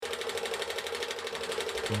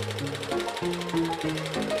Welcome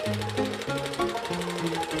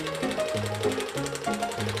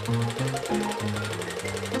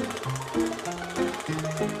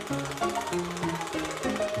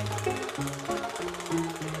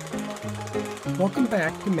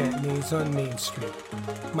back to Matinees on Main Street.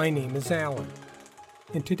 My name is Alan,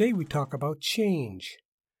 and today we talk about change.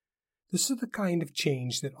 This is the kind of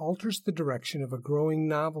change that alters the direction of a growing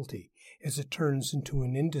novelty as it turns into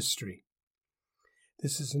an industry.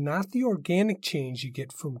 This is not the organic change you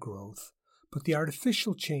get from growth, but the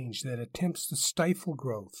artificial change that attempts to stifle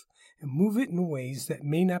growth and move it in ways that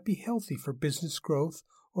may not be healthy for business growth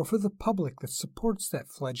or for the public that supports that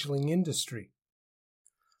fledgling industry.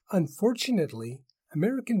 Unfortunately,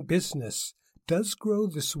 American business does grow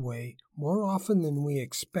this way more often than we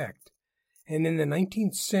expect, and in the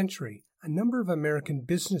 19th century, a number of American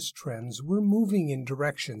business trends were moving in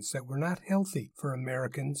directions that were not healthy for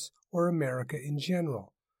Americans or America in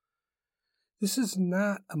general. This is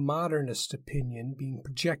not a modernist opinion being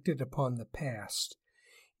projected upon the past.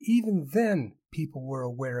 Even then, people were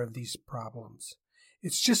aware of these problems.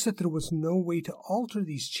 It's just that there was no way to alter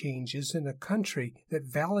these changes in a country that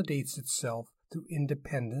validates itself through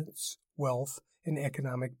independence, wealth, and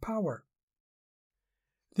economic power.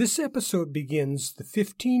 This episode begins the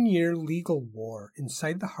 15-year legal war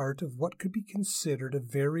inside the heart of what could be considered a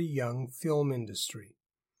very young film industry.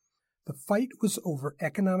 The fight was over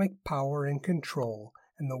economic power and control,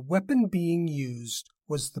 and the weapon being used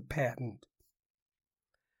was the patent.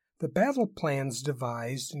 The battle plans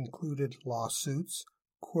devised included lawsuits,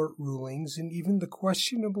 court rulings, and even the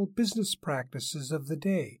questionable business practices of the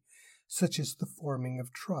day, such as the forming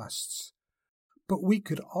of trusts. But we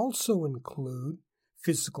could also include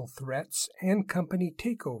physical threats and company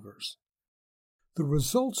takeovers. The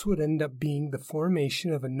results would end up being the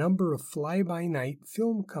formation of a number of fly-by-night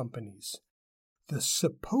film companies, the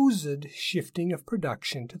supposed shifting of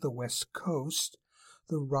production to the West Coast,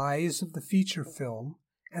 the rise of the feature film,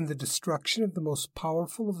 and the destruction of the most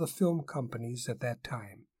powerful of the film companies at that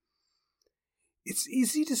time. It's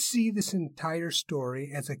easy to see this entire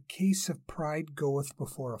story as a case of pride goeth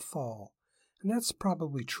before a fall, and that's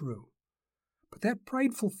probably true. But that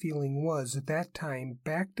prideful feeling was, at that time,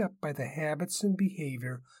 backed up by the habits and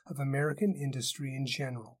behavior of American industry in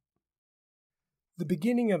general. The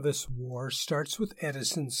beginning of this war starts with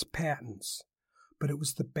Edison's patents, but it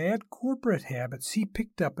was the bad corporate habits he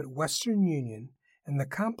picked up at Western Union and the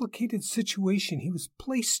complicated situation he was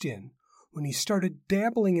placed in when he started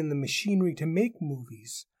dabbling in the machinery to make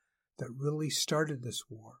movies that really started this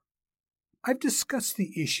war. I've discussed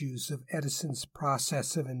the issues of Edison's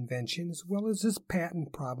process of invention as well as his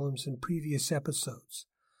patent problems in previous episodes.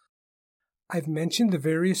 I've mentioned the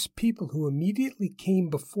various people who immediately came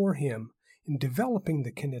before him in developing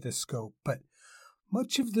the kinetoscope, but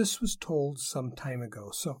much of this was told some time ago,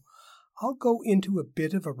 so I'll go into a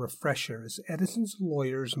bit of a refresher as Edison's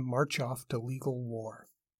lawyers march off to legal war.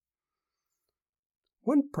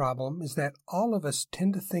 One problem is that all of us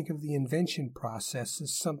tend to think of the invention process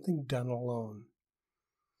as something done alone.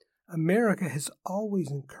 America has always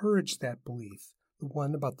encouraged that belief, the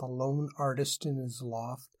one about the lone artist in his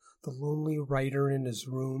loft, the lonely writer in his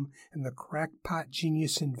room, and the crackpot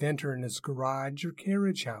genius inventor in his garage or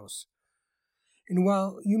carriage house. And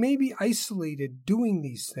while you may be isolated doing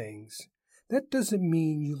these things, that doesn't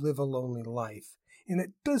mean you live a lonely life, and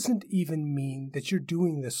it doesn't even mean that you're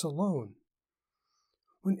doing this alone.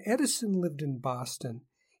 When Edison lived in Boston,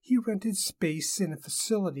 he rented space in a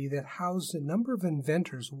facility that housed a number of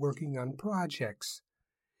inventors working on projects.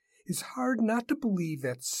 It's hard not to believe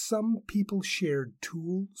that some people shared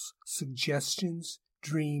tools, suggestions,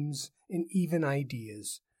 dreams, and even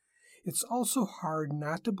ideas. It's also hard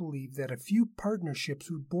not to believe that a few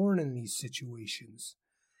partnerships were born in these situations.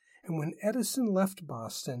 And when Edison left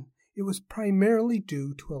Boston, it was primarily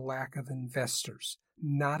due to a lack of investors,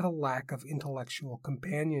 not a lack of intellectual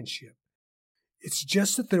companionship. It's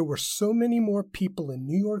just that there were so many more people in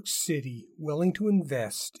New York City willing to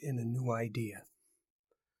invest in a new idea.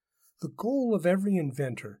 The goal of every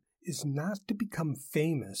inventor is not to become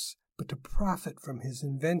famous, but to profit from his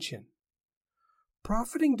invention.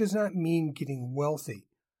 Profiting does not mean getting wealthy,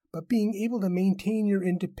 but being able to maintain your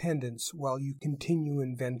independence while you continue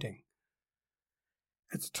inventing.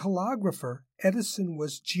 As a telegrapher, Edison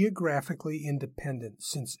was geographically independent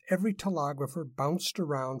since every telegrapher bounced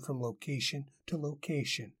around from location to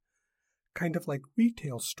location, kind of like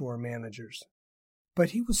retail store managers. But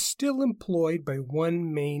he was still employed by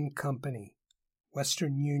one main company,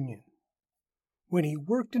 Western Union. When he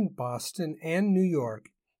worked in Boston and New York,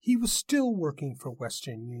 he was still working for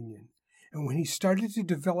Western Union, and when he started to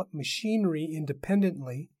develop machinery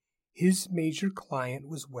independently, his major client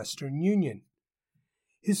was Western Union.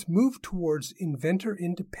 His move towards inventor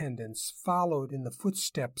independence followed in the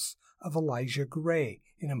footsteps of Elijah Gray,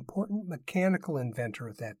 an important mechanical inventor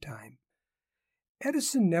at that time.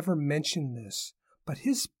 Edison never mentioned this, but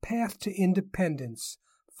his path to independence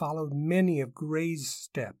followed many of Gray's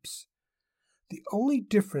steps. The only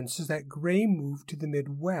difference is that Gray moved to the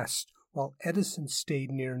Midwest while Edison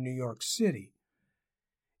stayed near New York City.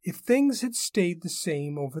 If things had stayed the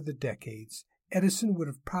same over the decades, Edison would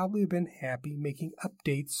have probably been happy making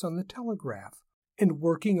updates on the telegraph and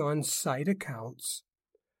working on side accounts.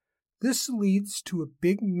 This leads to a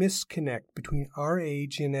big misconnect between our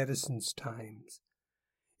age and Edison's times.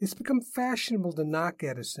 It's become fashionable to knock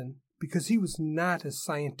Edison because he was not as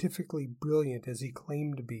scientifically brilliant as he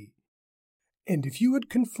claimed to be. And if you had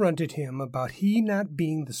confronted him about he not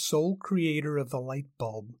being the sole creator of the light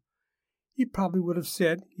bulb, he probably would have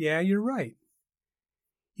said, "Yeah, you're right."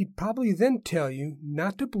 He'd probably then tell you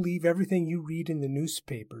not to believe everything you read in the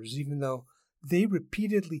newspapers, even though they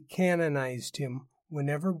repeatedly canonized him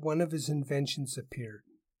whenever one of his inventions appeared.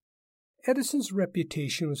 Edison's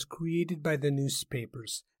reputation was created by the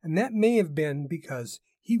newspapers, and that may have been because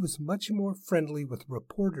he was much more friendly with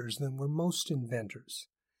reporters than were most inventors.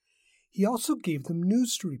 He also gave them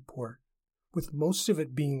news to report, with most of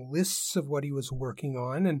it being lists of what he was working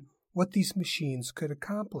on and what these machines could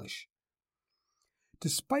accomplish.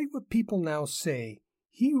 Despite what people now say,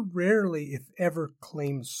 he rarely, if ever,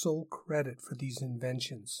 claimed sole credit for these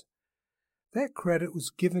inventions. That credit was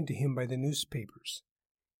given to him by the newspapers.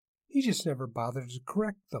 He just never bothered to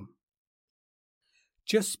correct them.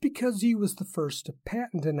 Just because he was the first to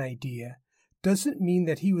patent an idea doesn't mean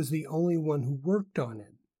that he was the only one who worked on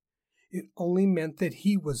it. It only meant that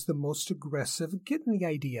he was the most aggressive at getting the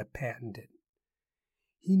idea patented.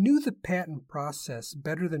 He knew the patent process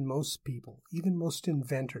better than most people, even most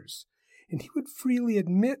inventors, and he would freely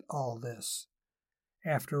admit all this.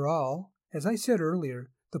 After all, as I said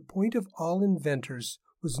earlier, the point of all inventors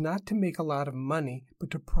was not to make a lot of money,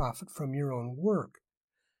 but to profit from your own work.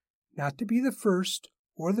 Not to be the first,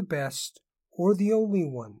 or the best, or the only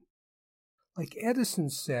one. Like Edison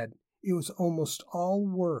said, it was almost all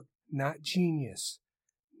work, not genius.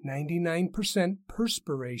 99%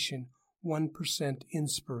 perspiration, 1%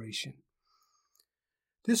 inspiration.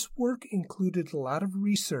 This work included a lot of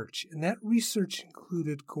research, and that research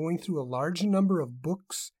included going through a large number of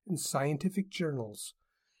books and scientific journals.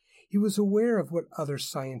 He was aware of what other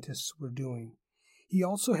scientists were doing. He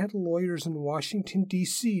also had lawyers in Washington,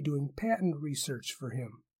 D.C. doing patent research for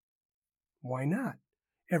him. Why not?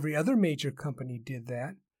 Every other major company did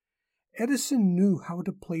that. Edison knew how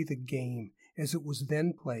to play the game as it was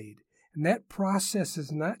then played, and that process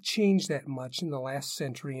has not changed that much in the last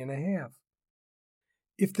century and a half.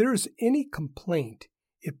 If there is any complaint,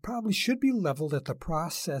 it probably should be leveled at the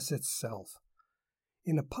process itself.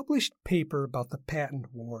 In a published paper about the patent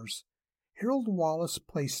wars, Harold Wallace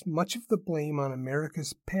placed much of the blame on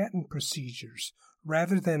America's patent procedures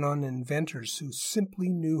rather than on inventors who simply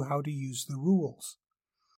knew how to use the rules.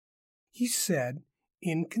 He said,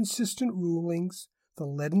 inconsistent rulings, the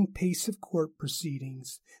leaden pace of court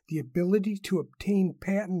proceedings, the ability to obtain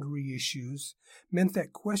patent reissues meant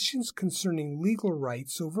that questions concerning legal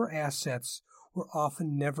rights over assets were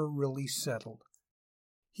often never really settled.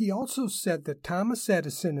 He also said that Thomas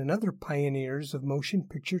Edison and other pioneers of motion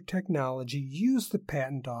picture technology used the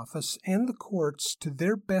patent office and the courts to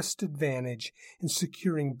their best advantage in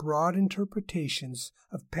securing broad interpretations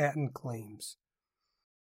of patent claims.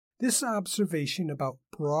 This observation about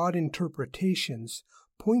broad interpretations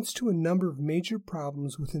points to a number of major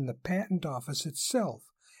problems within the patent office itself,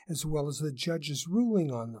 as well as the judge's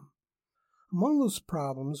ruling on them. Among those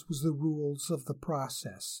problems was the rules of the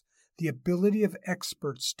process, the ability of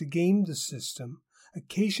experts to game the system,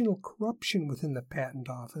 occasional corruption within the patent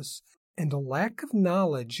office, and a lack of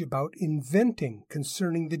knowledge about inventing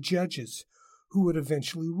concerning the judges who would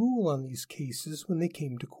eventually rule on these cases when they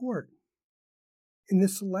came to court. In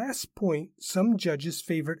this last point, some judges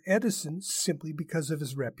favored Edison simply because of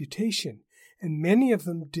his reputation, and many of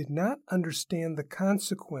them did not understand the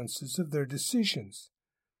consequences of their decisions.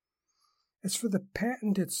 As for the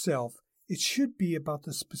patent itself, it should be about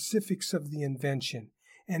the specifics of the invention,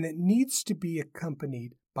 and it needs to be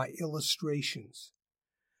accompanied by illustrations.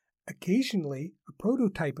 Occasionally, a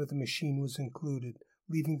prototype of the machine was included,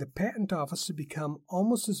 leaving the patent office to become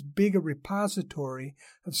almost as big a repository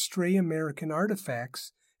of stray American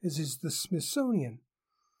artifacts as is the Smithsonian.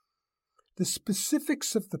 The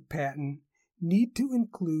specifics of the patent need to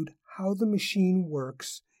include how the machine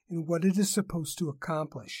works and what it is supposed to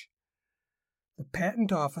accomplish. The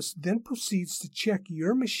patent office then proceeds to check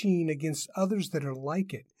your machine against others that are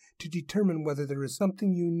like it to determine whether there is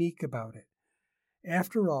something unique about it.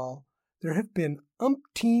 After all, there have been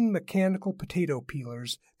umpteen mechanical potato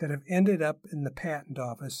peelers that have ended up in the patent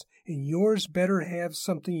office, and yours better have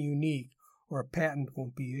something unique or a patent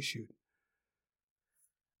won't be issued.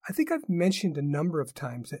 I think I've mentioned a number of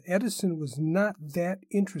times that Edison was not that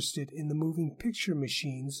interested in the moving picture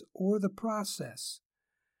machines or the process.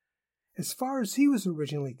 As far as he was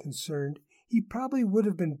originally concerned, he probably would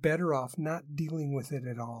have been better off not dealing with it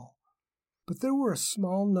at all. But there were a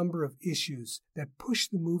small number of issues that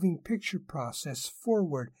pushed the moving picture process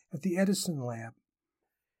forward at the Edison lab.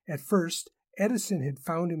 At first, Edison had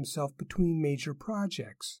found himself between major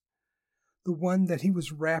projects. The one that he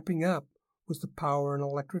was wrapping up was the power and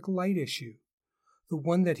electric light issue. The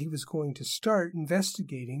one that he was going to start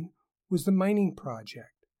investigating was the mining project.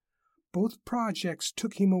 Both projects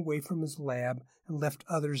took him away from his lab and left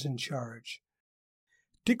others in charge.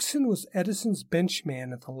 Dickson was Edison's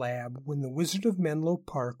benchman at the lab when the Wizard of Menlo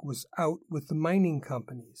Park was out with the mining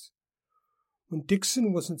companies. When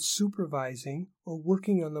Dickson wasn't supervising or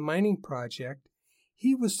working on the mining project,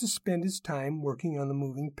 he was to spend his time working on the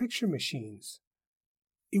moving picture machines.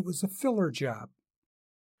 It was a filler job.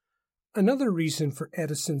 Another reason for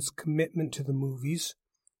Edison's commitment to the movies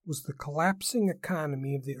was the collapsing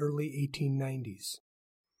economy of the early 1890s.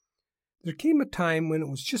 There came a time when it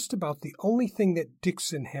was just about the only thing that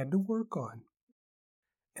Dickson had to work on.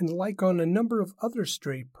 And like on a number of other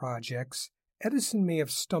stray projects, Edison may have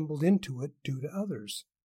stumbled into it due to others.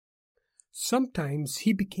 Sometimes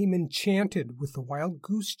he became enchanted with the wild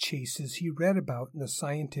goose chases he read about in the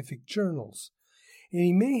scientific journals, and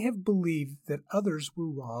he may have believed that others were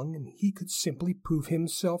wrong and he could simply prove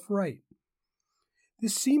himself right.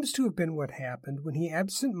 This seems to have been what happened when he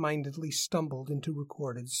absent-mindedly stumbled into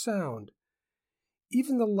recorded sound.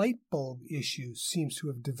 Even the light bulb issue seems to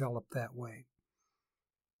have developed that way.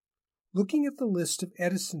 Looking at the list of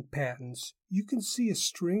Edison patents, you can see a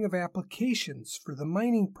string of applications for the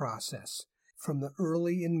mining process from the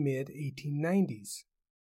early and mid-1890s.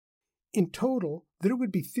 In total, there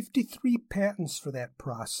would be 53 patents for that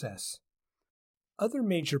process. Other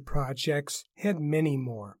major projects had many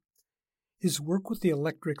more. His work with the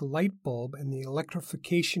electric light bulb and the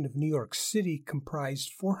electrification of New York City comprised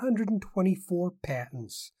 424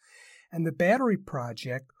 patents, and the battery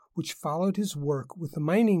project, which followed his work with the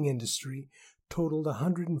mining industry, totaled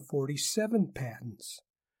 147 patents.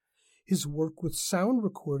 His work with sound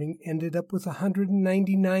recording ended up with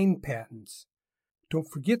 199 patents. Don't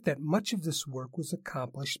forget that much of this work was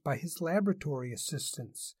accomplished by his laboratory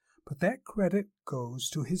assistants, but that credit goes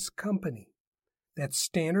to his company. That's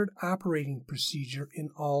standard operating procedure in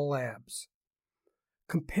all labs.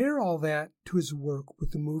 Compare all that to his work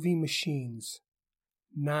with the moving machines.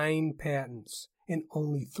 9 patents, and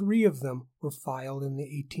only 3 of them were filed in the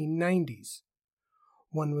 1890s.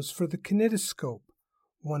 One was for the kinetoscope,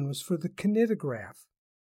 one was for the kinetograph.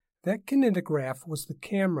 That kinetograph was the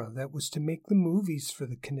camera that was to make the movies for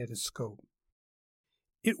the kinetoscope.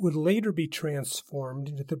 It would later be transformed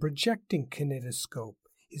into the projecting kinetoscope,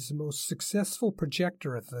 his most successful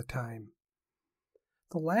projector at the time.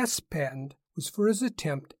 The last patent was for his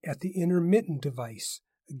attempt at the intermittent device,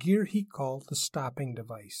 a gear he called the stopping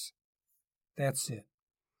device. That's it.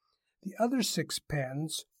 The other 6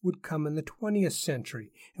 patents would come in the 20th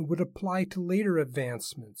century and would apply to later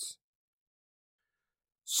advancements.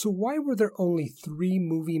 So why were there only 3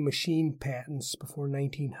 movie machine patents before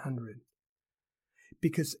 1900?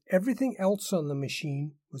 Because everything else on the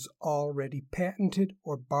machine was already patented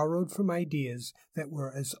or borrowed from ideas that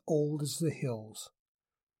were as old as the hills.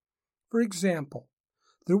 For example,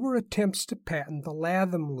 there were attempts to patent the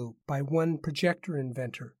Latham loop by one projector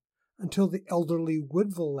inventor, until the elderly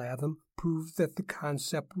Woodville Latham proved that the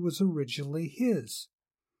concept was originally his.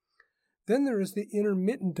 Then there is the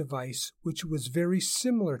intermittent device, which was very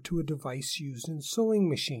similar to a device used in sewing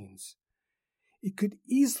machines. It could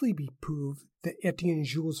easily be proved that Etienne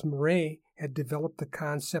Jules Marey had developed the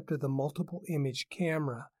concept of the multiple image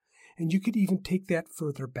camera, and you could even take that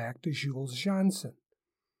further back to Jules Janssen.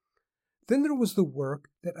 Then there was the work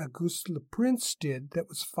that Auguste Leprince did that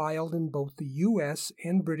was filed in both the U.S.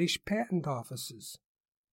 and British patent offices.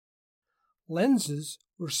 Lenses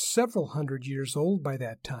were several hundred years old by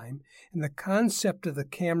that time, and the concept of the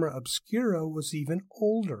camera obscura was even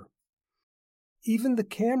older. Even the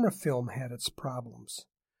camera film had its problems.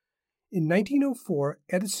 In 1904,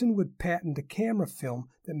 Edison would patent a camera film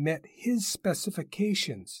that met his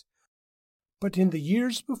specifications, but in the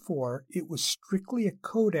years before, it was strictly a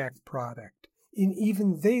Kodak product, and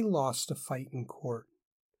even they lost a fight in court.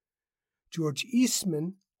 George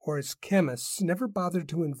Eastman or his chemists never bothered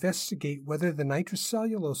to investigate whether the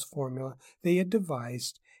nitrocellulose formula they had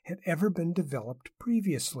devised had ever been developed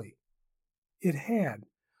previously. It had,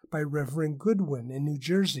 by Reverend Goodwin in New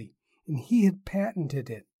Jersey, and he had patented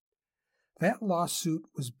it. That lawsuit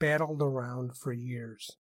was battled around for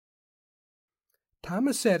years.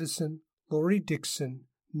 Thomas Edison, Laurie Dixon,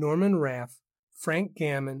 Norman Raff, Frank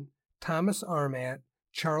Gammon, Thomas Armat,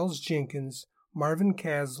 Charles Jenkins, Marvin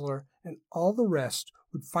Kasler, and all the rest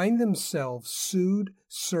would find themselves sued,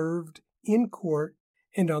 served, in court,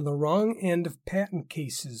 and on the wrong end of patent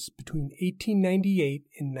cases between 1898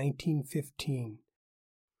 and 1915.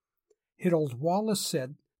 Hittold Wallace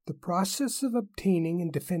said, "The process of obtaining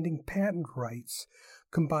and defending patent rights,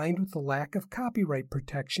 combined with the lack of copyright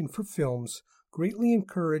protection for films, greatly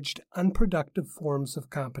encouraged unproductive forms of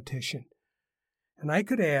competition." And I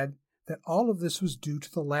could add that all of this was due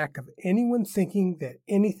to the lack of anyone thinking that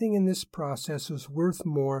anything in this process was worth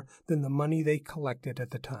more than the money they collected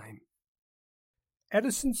at the time.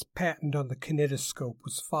 Edison's patent on the kinetoscope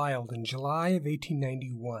was filed in July of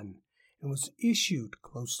 1891 and was issued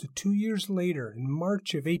close to 2 years later in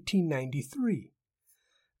March of 1893.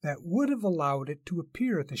 That would have allowed it to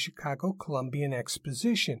appear at the Chicago Columbian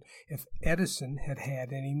Exposition if Edison had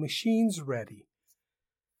had any machines ready.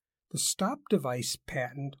 The stop device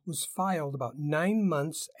patent was filed about 9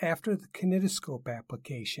 months after the kinetoscope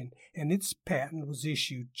application, and its patent was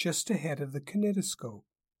issued just ahead of the kinetoscope.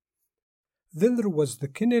 Then there was the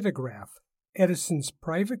kinetograph, Edison's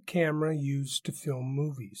private camera used to film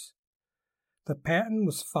movies. The patent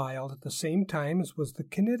was filed at the same time as was the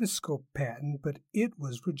kinetoscope patent, but it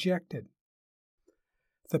was rejected.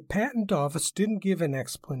 The patent office didn't give an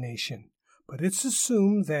explanation, but it's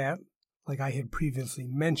assumed that, like I had previously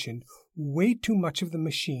mentioned, way too much of the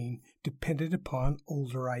machine depended upon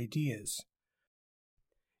older ideas.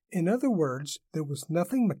 In other words, there was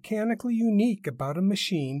nothing mechanically unique about a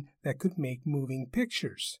machine that could make moving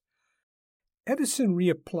pictures. Edison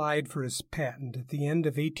reapplied for his patent at the end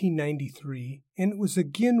of 1893, and it was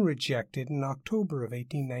again rejected in October of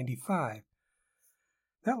 1895.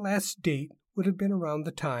 That last date would have been around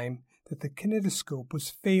the time that the kinetoscope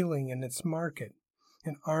was failing in its market,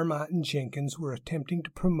 and Armat and Jenkins were attempting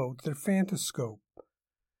to promote their phantoscope.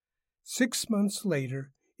 6 months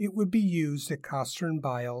later, it would be used at Koster and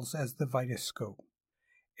Biles as the Vitascope.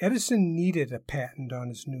 Edison needed a patent on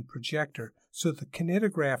his new projector, so the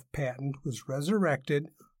kinetograph patent was resurrected,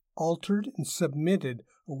 altered, and submitted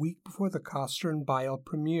a week before the Koster and Biles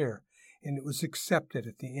premiere, and it was accepted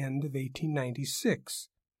at the end of 1896.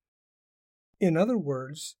 In other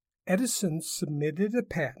words, Edison submitted a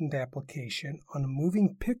patent application on a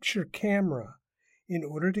moving picture camera in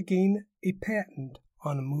order to gain a patent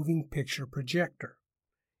on a moving picture projector,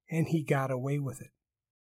 and he got away with it.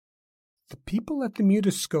 The people at the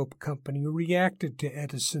Mutoscope Company reacted to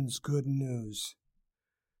Edison's good news.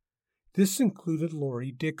 This included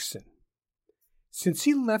Laurie Dixon. Since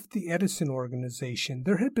he left the Edison organization,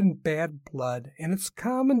 there had been bad blood, and it's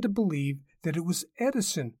common to believe that it was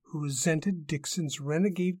Edison who resented Dixon's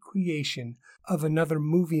renegade creation of another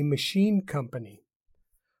movie machine company.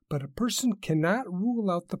 But a person cannot rule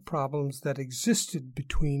out the problems that existed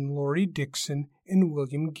between Laurie Dixon and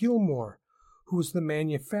William Gilmore, who was the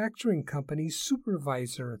manufacturing company's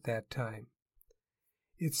supervisor at that time.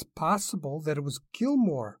 It's possible that it was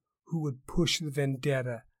Gilmore who would push the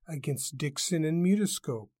vendetta against Dixon and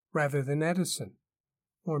Mutoscope rather than Edison,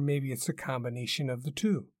 or maybe it's a combination of the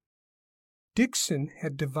two. Dixon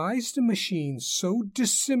had devised a machine so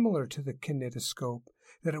dissimilar to the kinetoscope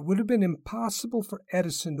that it would have been impossible for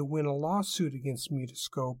Edison to win a lawsuit against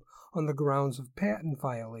Mutoscope on the grounds of patent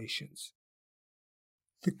violations.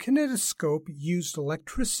 The kinetoscope used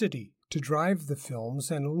electricity to drive the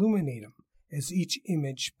films and illuminate them as each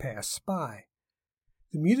image passed by.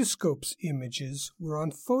 The Mutoscope's images were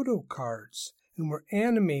on photo cards and were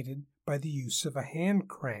animated by the use of a hand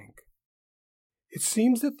crank. It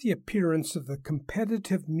seems that the appearance of the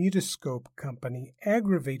competitive Mutoscope company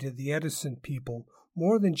aggravated the Edison people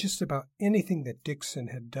more than just about anything that Dixon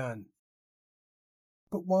had done.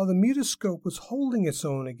 But while the Mutoscope was holding its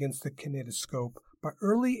own against the kinetoscope, by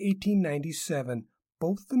early 1897,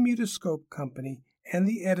 both the Mutoscope Company and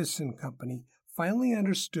the Edison Company finally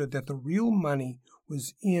understood that the real money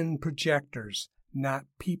was in projectors, not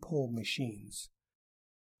peephole machines.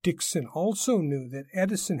 Dixon also knew that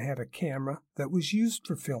Edison had a camera that was used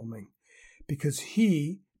for filming, because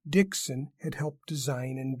he, Dixon, had helped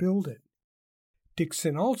design and build it.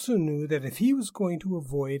 Dixon also knew that if he was going to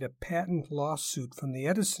avoid a patent lawsuit from the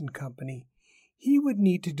Edison Company, he would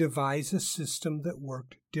need to devise a system that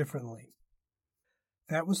worked differently.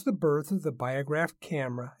 That was the birth of the Biograph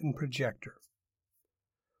camera and projector.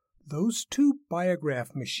 Those two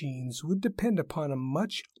Biograph machines would depend upon a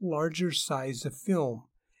much larger size of film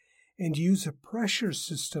and use a pressure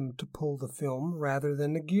system to pull the film rather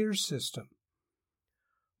than a gear system.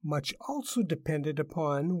 Much also depended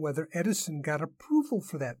upon whether Edison got approval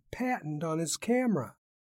for that patent on his camera.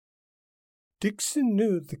 Dickson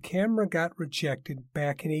knew the camera got rejected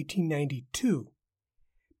back in 1892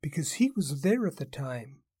 because he was there at the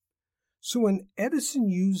time. So when Edison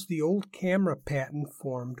used the old camera patent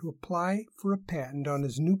form to apply for a patent on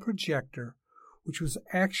his new projector, which was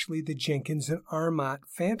actually the Jenkins and Armot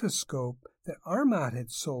Fantascope that Armot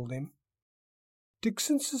had sold him,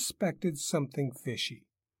 Dickson suspected something fishy.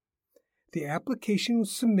 The application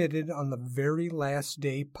was submitted on the very last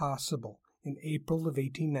day possible, in April of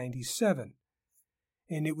 1897,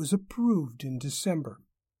 and it was approved in December.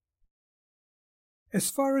 As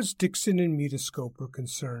far as Dickson and Mutoscope were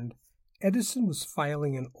concerned, Edison was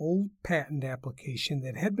filing an old patent application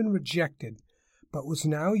that had been rejected, but was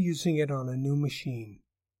now using it on a new machine.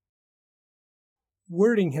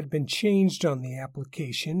 Wording had been changed on the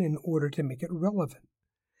application in order to make it relevant,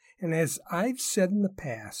 and as I've said in the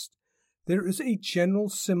past, there is a general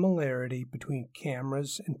similarity between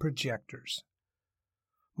cameras and projectors.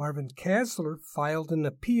 Marvin Kasler filed an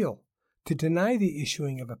appeal to deny the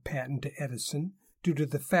issuing of a patent to Edison due to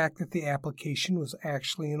the fact that the application was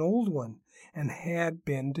actually an old one and had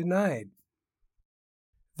been denied.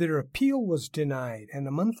 Their appeal was denied, and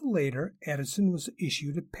a month later, Edison was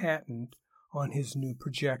issued a patent on his new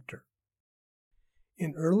projector.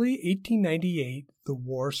 In early 1898, the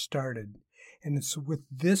war started, and it's with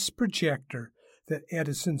this projector that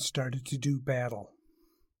Edison started to do battle.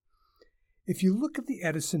 If you look at the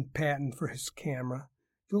Edison patent for his camera,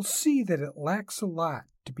 you'll see that it lacks a lot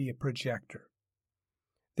to be a projector.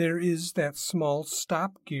 There is that small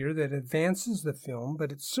stop gear that advances the film,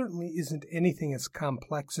 but it certainly isn't anything as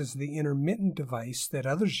complex as the intermittent device that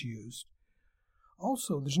others used.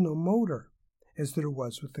 Also, there's no motor, as there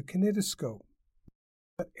was with the kinetoscope.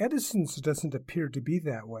 But Edison's doesn't appear to be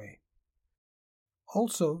that way.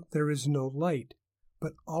 Also, there is no light,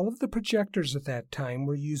 but all of the projectors at that time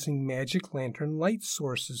were using magic lantern light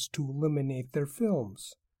sources to illuminate their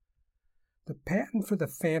films. The patent for the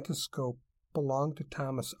Fantascope belonged to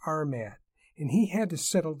Thomas Armat, and he had to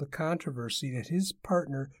settle the controversy that his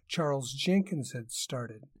partner Charles Jenkins had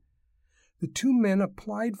started. The two men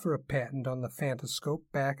applied for a patent on the Fantascope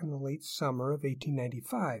back in the late summer of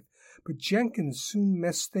 1895, but Jenkins soon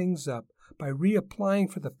messed things up by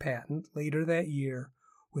reapplying for the patent later that year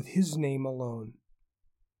with his name alone.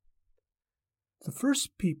 The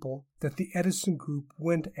first people that the Edison Group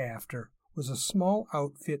went after was a small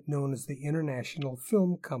outfit known as the International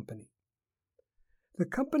Film Company. The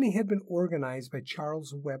company had been organized by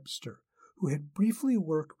Charles Webster, who had briefly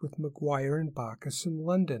worked with Maguire and Bacchus in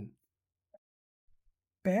London.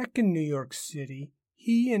 Back in New York City,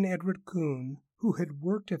 he and Edward Kuhn, who had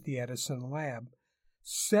worked at the Edison lab,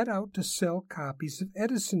 set out to sell copies of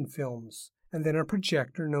Edison films, and then a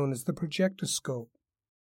projector known as the projectoscope.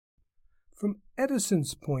 From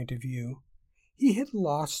Edison's point of view, he had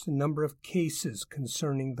lost a number of cases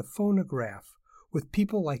concerning the phonograph, with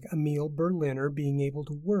people like Emil Berliner being able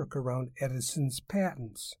to work around Edison's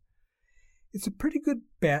patents. It's a pretty good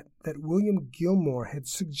bet that William Gilmore had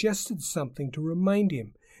suggested something to remind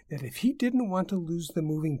him that if he didn't want to lose the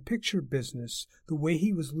moving picture business the way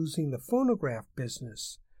he was losing the phonograph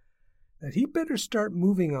business, that he better start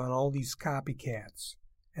moving on all these copycats,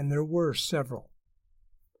 and there were several.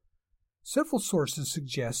 Several sources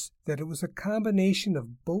suggest that it was a combination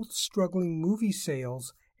of both struggling movie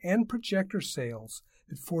sales and projector sales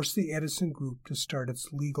that forced the Edison Group to start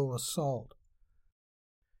its legal assault.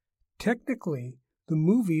 Technically, the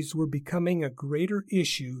movies were becoming a greater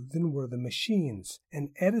issue than were the machines, and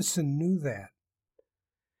Edison knew that.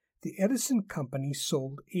 The Edison Company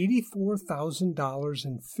sold $84,000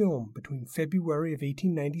 in film between February of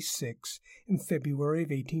 1896 and February of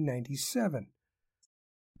 1897.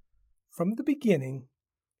 From the beginning,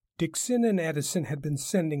 Dickson and Edison had been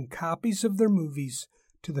sending copies of their movies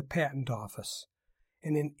to the patent office,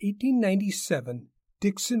 and in 1897,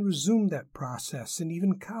 Dickson resumed that process and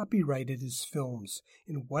even copyrighted his films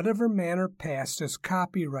in whatever manner passed as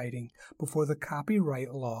copywriting before the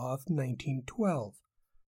Copyright Law of 1912.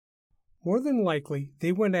 More than likely,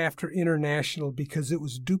 they went after International because it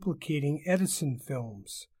was duplicating Edison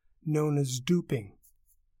films, known as duping.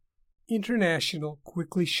 International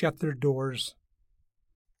quickly shut their doors.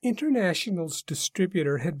 International's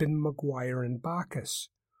distributor had been Maguire and Bacchus,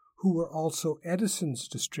 who were also Edison's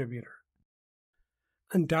distributor.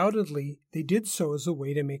 Undoubtedly, they did so as a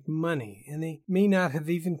way to make money, and they may not have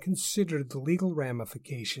even considered the legal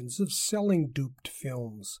ramifications of selling duped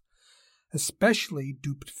films, especially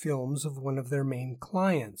duped films of one of their main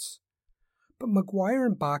clients. But McGuire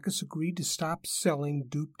and Bacchus agreed to stop selling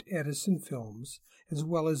duped Edison films, as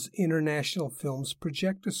well as International Films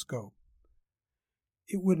Projectoscope.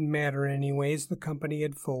 It wouldn't matter anyways, the company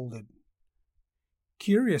had folded.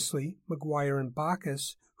 Curiously, McGuire and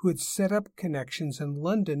Bacchus, who had set up connections in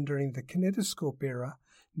London during the kinetoscope era,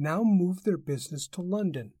 now moved their business to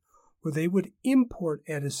London, where they would import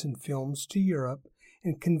Edison films to Europe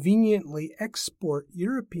and conveniently export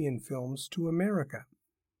European films to America.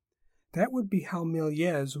 That would be how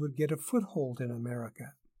Méliès would get a foothold in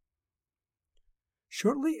America.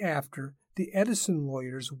 Shortly after, the Edison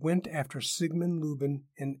lawyers went after Sigmund Lubin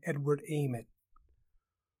and Edward Ament.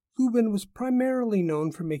 Lubin was primarily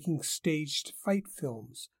known for making staged fight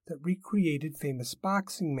films that recreated famous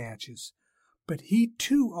boxing matches, but he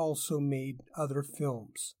too also made other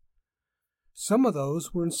films. Some of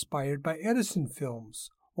those were inspired by Edison films,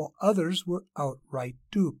 while others were outright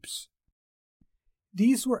dupes.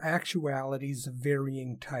 These were actualities of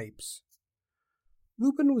varying types.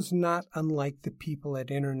 Lubin was not unlike the people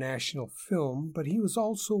at International Film, but he was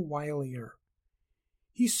also wilier.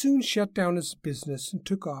 He soon shut down his business and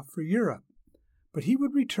took off for Europe, but he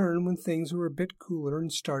would return when things were a bit cooler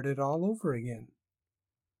and start it all over again.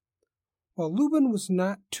 While Lubin was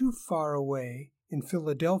not too far away in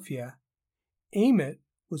Philadelphia, Ament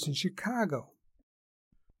was in Chicago.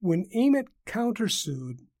 When Ament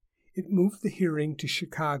countersued, it moved the hearing to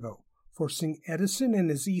Chicago, forcing Edison and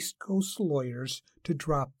his East Coast lawyers to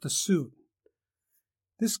drop the suit.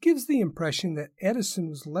 This gives the impression that Edison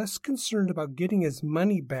was less concerned about getting his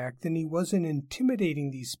money back than he was in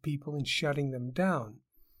intimidating these people and shutting them down.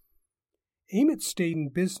 Ament stayed in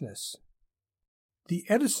business. The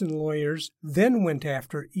Edison lawyers then went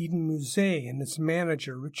after Eden Musée and its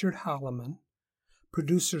manager Richard Holliman,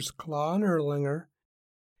 producers Claude Erlinger,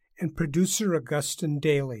 and producer Augustin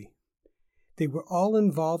Daly. They were all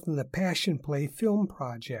involved in the Passion Play film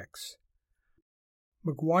projects.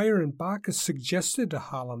 McGuire and Bacchus suggested to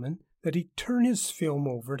Holliman that he turn his film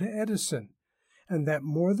over to Edison, and that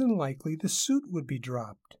more than likely the suit would be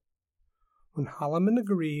dropped. When Holliman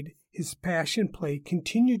agreed, his Passion Play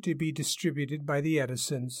continued to be distributed by the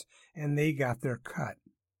Edisons, and they got their cut.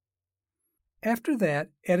 After that,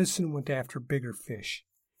 Edison went after bigger fish.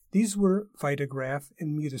 These were Vitagraph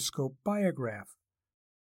and Mutoscope Biograph.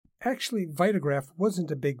 Actually, Vitagraph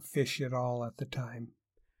wasn't a big fish at all at the time.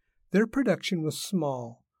 Their production was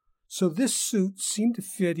small, so this suit seemed to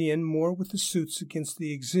fit in more with the suits against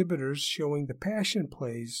the exhibitors showing the Passion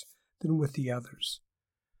Plays than with the others.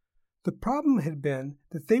 The problem had been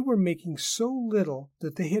that they were making so little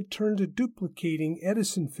that they had turned to duplicating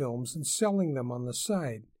Edison films and selling them on the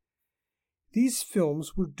side. These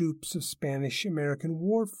films were dupes of Spanish-American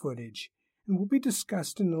War footage and will be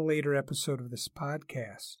discussed in a later episode of this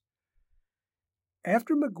podcast.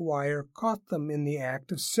 After McGuire caught them in the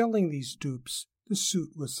act of selling these dupes, the suit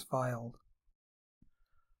was filed.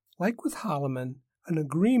 Like with Holliman, an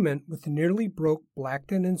agreement with the nearly broke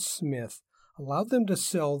Blackton and Smith allowed them to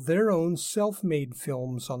sell their own self-made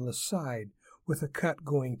films on the side, with a cut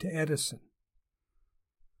going to Edison.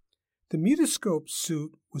 The Mutoscope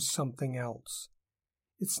suit was something else.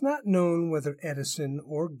 It's not known whether Edison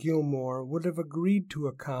or Gilmore would have agreed to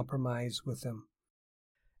a compromise with him.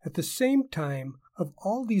 At the same time, of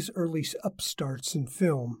all these early upstarts in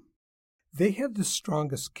film, they had the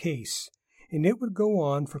strongest case, and it would go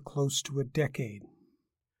on for close to a decade.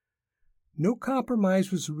 No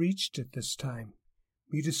compromise was reached at this time.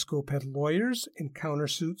 Mutoscope had lawyers, and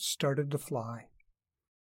countersuits started to fly.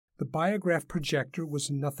 The Biograph projector was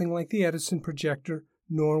nothing like the Edison projector,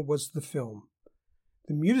 nor was the film.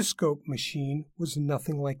 The Mutoscope machine was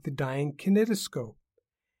nothing like the dying kinetoscope.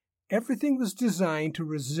 Everything was designed to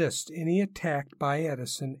resist any attack by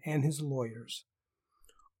Edison and his lawyers.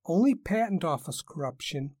 Only patent office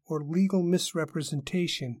corruption or legal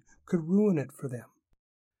misrepresentation could ruin it for them.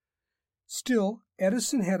 Still,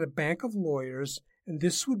 Edison had a bank of lawyers, and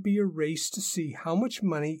this would be a race to see how much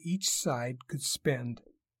money each side could spend.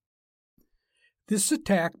 This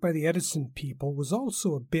attack by the Edison people was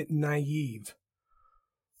also a bit naive.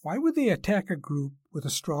 Why would they attack a group with a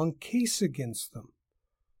strong case against them?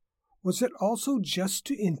 Was it also just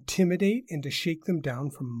to intimidate and to shake them down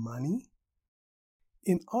for money?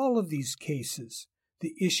 In all of these cases,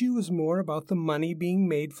 the issue was more about the money being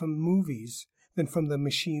made from movies than from the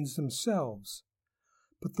machines themselves.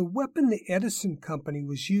 But the weapon the Edison company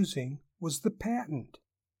was using was the patent.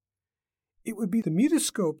 It would be the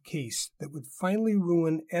mutoscope case that would finally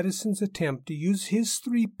ruin Edison's attempt to use his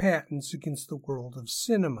 3 patents against the world of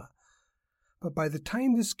cinema. But by the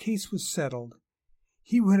time this case was settled,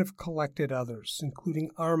 he would have collected others, including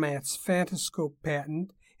Armat's Fantascope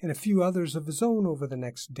patent and a few others of his own over the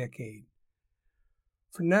next decade.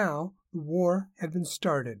 For now, the war had been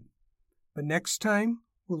started. But next time,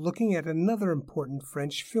 we're looking at another important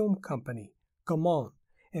French film company, Gaumont,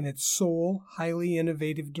 and its sole, highly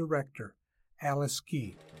innovative director, Alice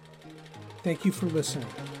Guy. Thank you for listening.